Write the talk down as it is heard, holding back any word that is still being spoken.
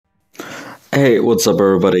Hey, what's up,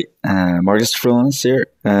 everybody? Marcus Freelance here,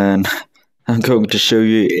 and I'm going to show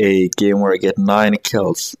you a game where I get 9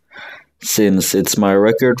 kills, since it's my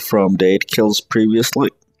record from the 8 kills previously.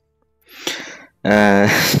 Uh,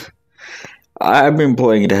 I've been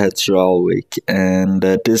playing the Hetzer all week, and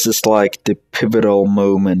this is like the pivotal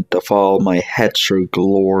moment of all my Hetzer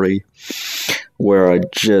glory, where I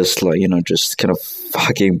just, just kind of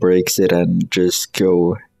fucking breaks it and just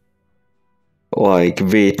go like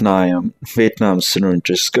Vietnam sooner,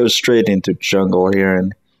 just go straight into jungle here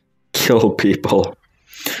and kill people.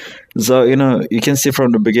 So you can see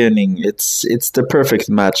from the beginning, it's the perfect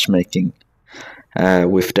matchmaking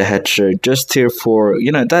with the Hetzer. Just here for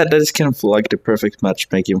that is kind of like the perfect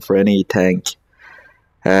matchmaking for any tank.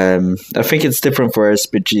 I think it's different for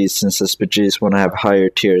SPGs, since SPGs want to have higher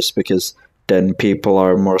tiers because then people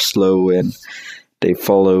are more slow and they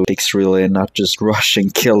follow ticks really and not just rush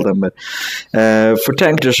and kill them. But for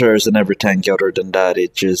tank destroyers and every tank other than that,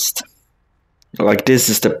 it just like this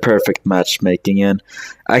is the perfect matchmaking, and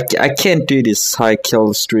I can't do these high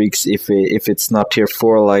kill streaks if it's not tier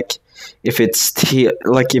 4. Like if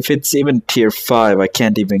it's even tier 5, I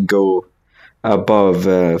can't even go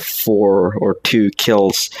above 4 or 2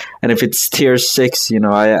 kills. And if it's tier 6,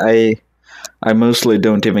 I mostly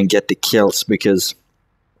don't even get the kills because.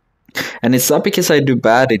 And it's not because I do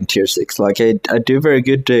bad in tier 6. Like I do very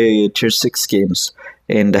good tier 6 games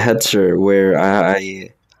in the Hetzer where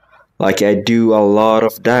I do a lot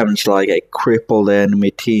of damage. Like I cripple the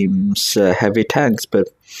enemy team's heavy tanks, but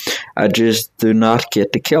I just do not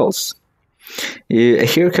get the kills.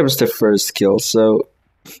 Here comes the first kill. So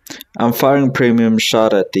I'm firing premium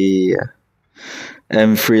shot at the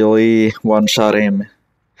M3 Lee, one shot him,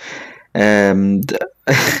 and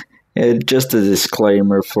just a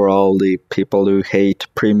disclaimer for all the people who hate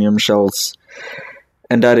premium shells,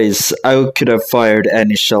 and that is, I could have fired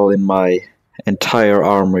any shell in my entire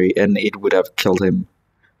armory and it would have killed him,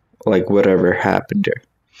 like whatever happened there.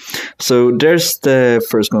 So there's the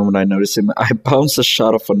first moment I noticed him. I bounce a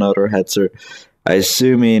shot off another Hetzer, I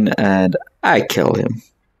zoom in and I kill him.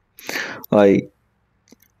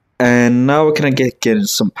 And now we're gonna get in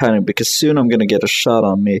some panic because soon I'm gonna get a shot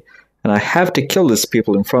on me. And I have to kill these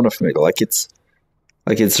people in front of me.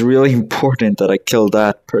 It's really important that I kill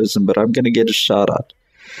that person, but I'm gonna get a shot at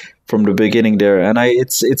from the beginning there. And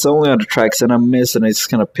it's only on the tracks, and I miss, and it just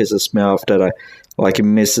kind of pisses me off that I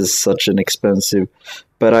miss is such an expensive.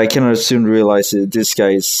 But I cannot soon realize that this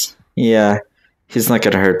guy is he's not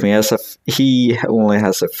gonna hurt me. He only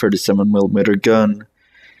has a 37mm gun.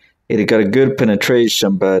 It got a good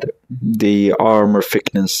penetration, but the armor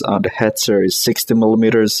thickness on the Hetzer is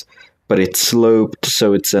 60mm. But it's sloped,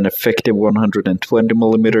 so it's an effective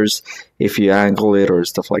 120mm if you angle it or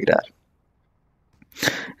stuff like that.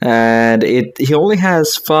 And he only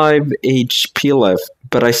has 5 HP left,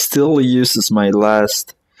 but I still uses my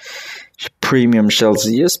last premium shells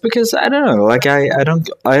just because I don't know, like I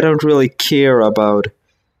don't really care about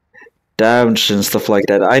damage and stuff like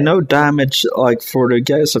that. I know damage, like for the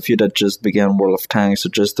guys of you that just began World of Tanks or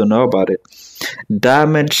just don't know about it,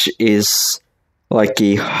 damage is like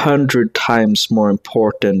 100 times more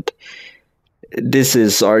important. This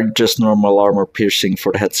is just normal armor piercing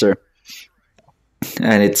for the Hetzer,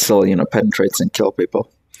 and it still penetrates and kill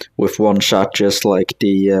people with one shot, just like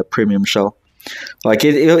the premium shell. Like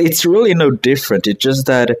it's really no different. It's just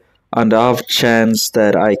that on the off chance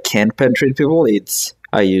that I can't penetrate people,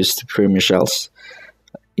 I use the premium shells.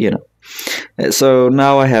 So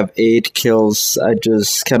now I have 8 kills. I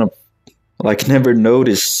just kind of never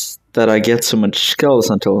noticed that I get so much kills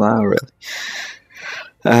until now, really.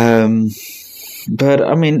 But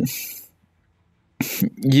I mean,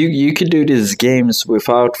 you could do these games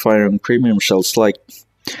without firing premium shells. Like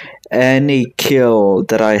any kill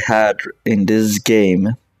that I had in this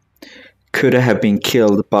game could have been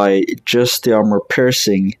killed by just the armor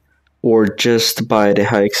piercing or just by the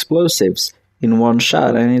high explosives in one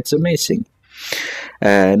shot, and it's amazing.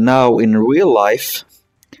 Now in real life,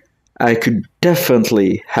 I could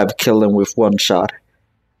definitely have killed him with one shot.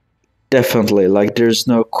 Definitely, there's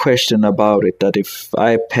no question about it that if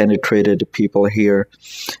I penetrated the people here,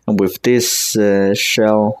 and with this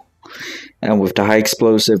shell, and with the high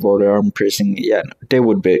explosive or the arm piercing, they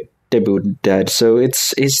would be dead. So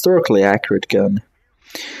it's a historically accurate gun.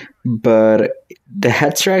 But the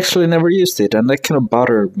Hetzer actually never used it, and that kind of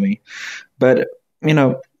bothered me. But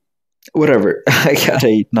whatever. I got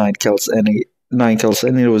 9 kills,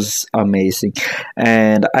 and it was amazing.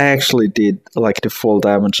 And I actually did the full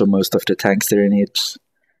damage on most of the tanks there, and it's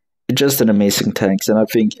just an amazing tanks, and I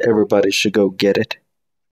think everybody should go get it.